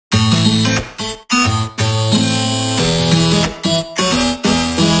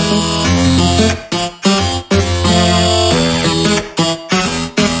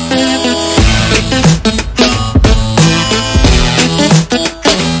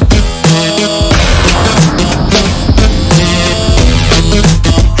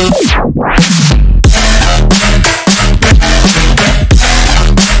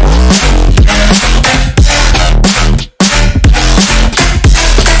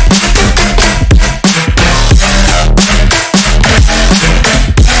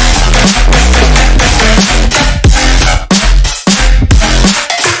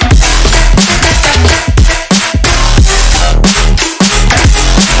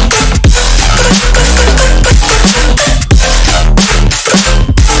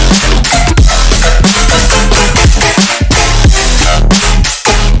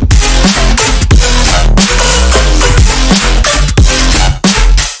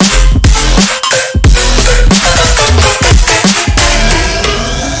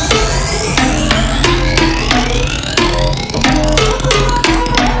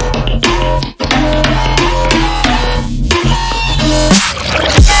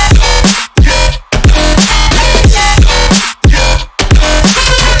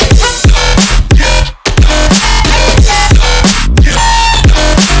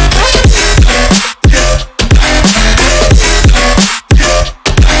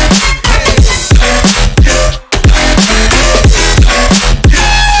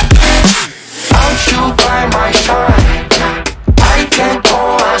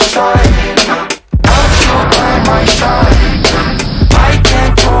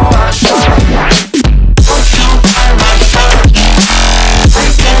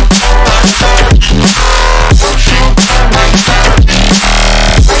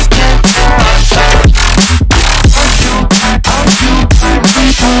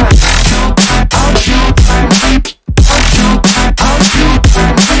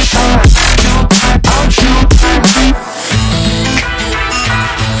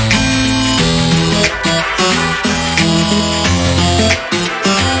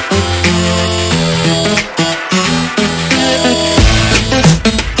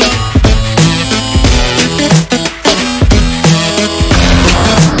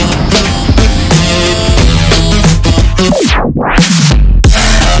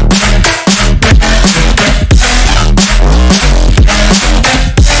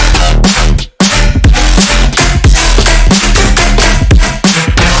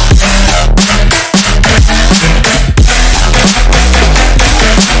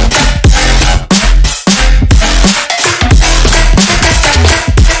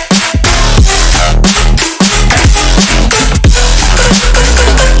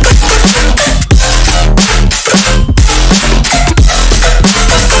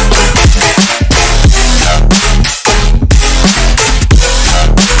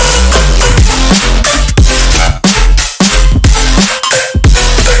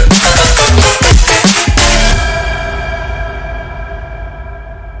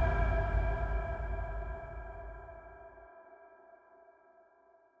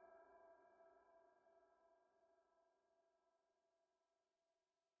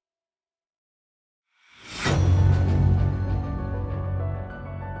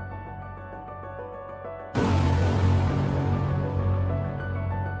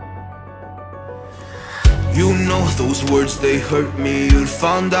You know those words, they hurt me. You'd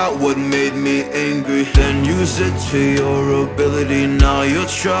found out what made me angry, then use it to your ability. Now you're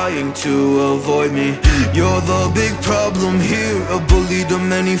trying to avoid me. You're the big problem here, a bully to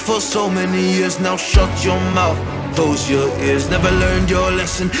many for so many years. Now shut your mouth, close your ears. Never learned your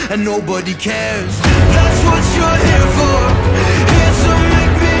lesson and nobody cares. That's what you're here for, here to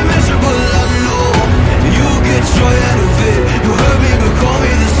make me miserable. I know you get joy out of it. You hurt me but call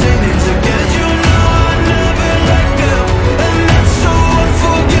me the same names again. You know I never liked them, and that's so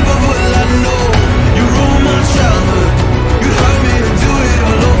unforgivable. I know you ruined my childhood. You hurt me and do it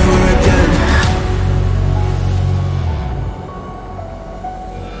all over again.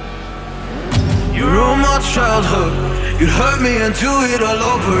 You ruined my childhood. You hurt me and do it all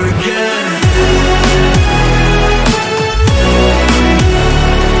over again.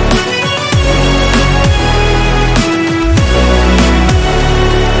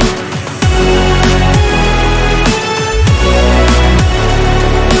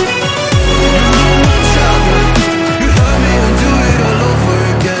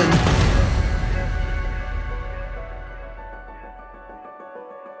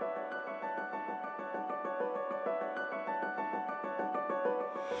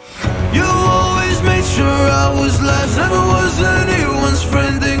 You always made sure I was last, never was anyone's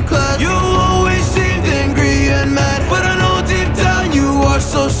friend in class. You always seemed angry and mad, but I know deep down you are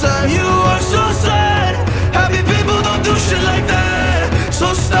so sad. You are so sad. Happy people don't do shit like that.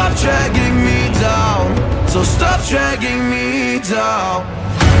 So stop dragging me down, so stop dragging me down.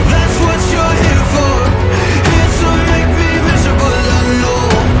 That's what you're here for, here to make me miserable. I know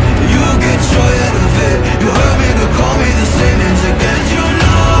you get joy out of it. You hurt me but call me the same names again. You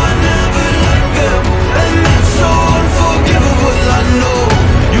know I never liked them, and that's so unforgivable. I know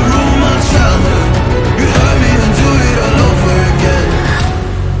you ruined my childhood. You hurt me and do it all over again.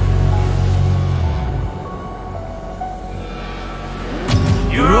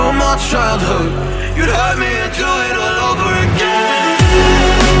 You ruined my childhood. You'd hurt me and do it all over again.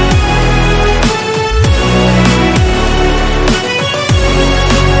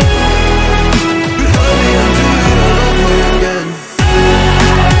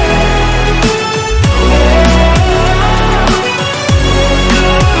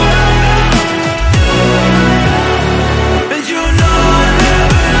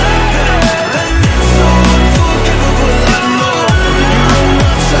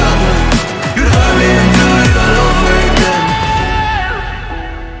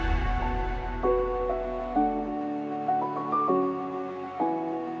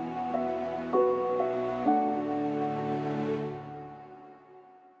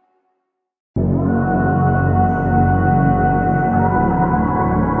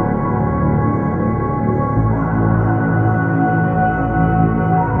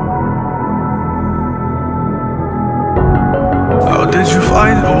 Did you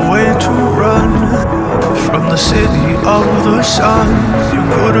find a way to run from the city of the sun? You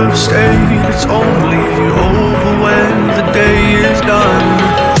could have stayed, it's only over when the day is done.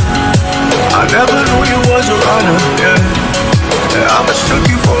 I never knew you was a runner, yeah. I mistook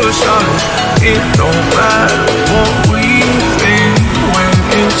you for a son. It don't matter what we think when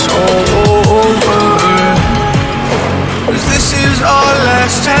it's all over, 'cause this is our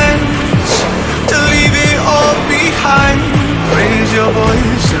last chance to leave it all behind. Raise your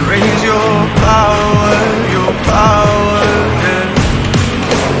voice and raise your power, yeah.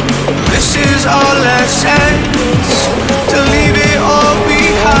 This is our last chance to leave it all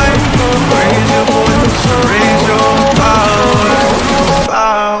behind. Raise your voice and raise your power,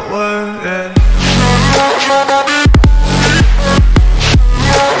 yeah.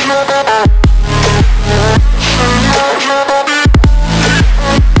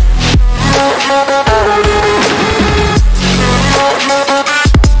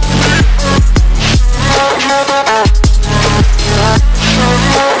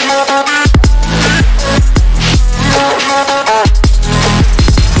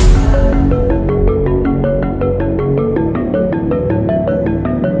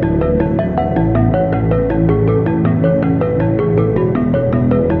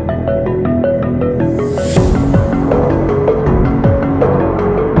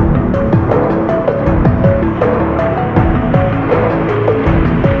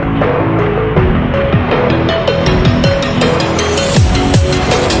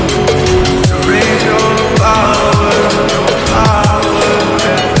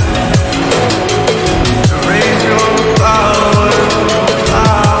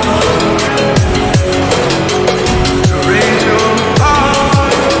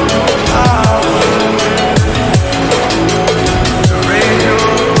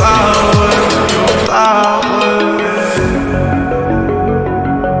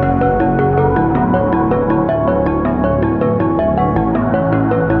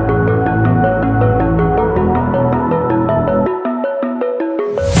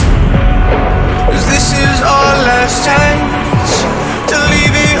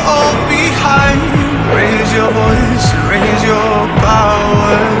 voice.